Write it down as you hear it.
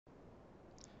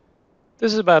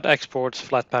This is about export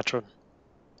flat pattern.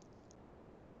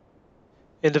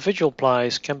 Individual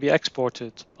plies can be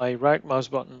exported by right mouse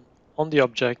button on the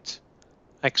object,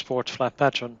 export flat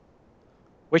pattern,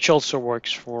 which also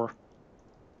works for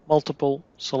multiple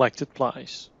selected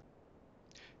plies.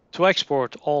 To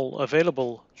export all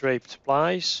available draped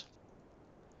plies,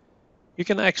 you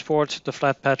can export the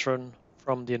flat pattern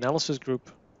from the analysis group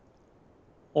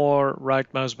or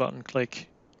right mouse button click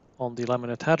on the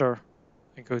laminate header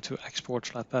and go to export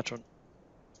flat pattern.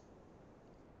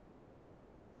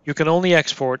 You can only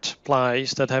export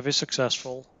plies that have a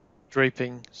successful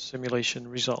draping simulation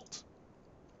result.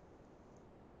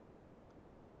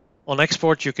 On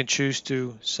export, you can choose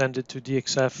to send it to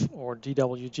DXF or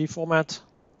DWG format,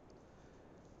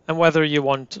 and whether you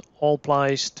want all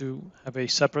plies to have a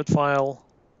separate file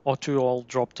or to all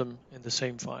drop them in the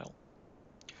same file.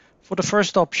 For the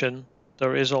first option,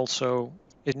 there is also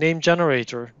a name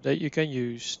generator that you can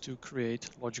use to create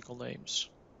logical names.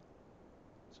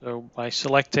 So by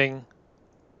selecting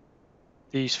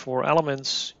these 4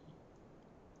 elements,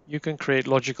 you can create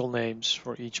logical names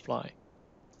for each ply.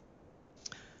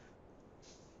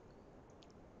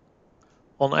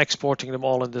 On exporting them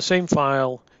all in the same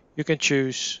file, you can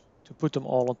choose to put them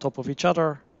all on top of each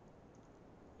other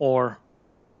or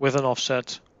with an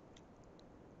offset,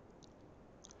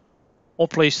 or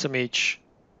place them each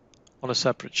on a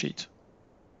separate sheet.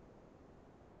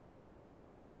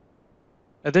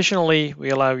 Additionally, we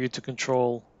allow you to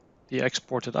control the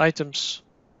exported items,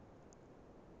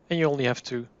 and you only have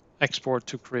to export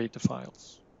to create the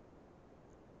files.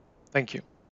 Thank you.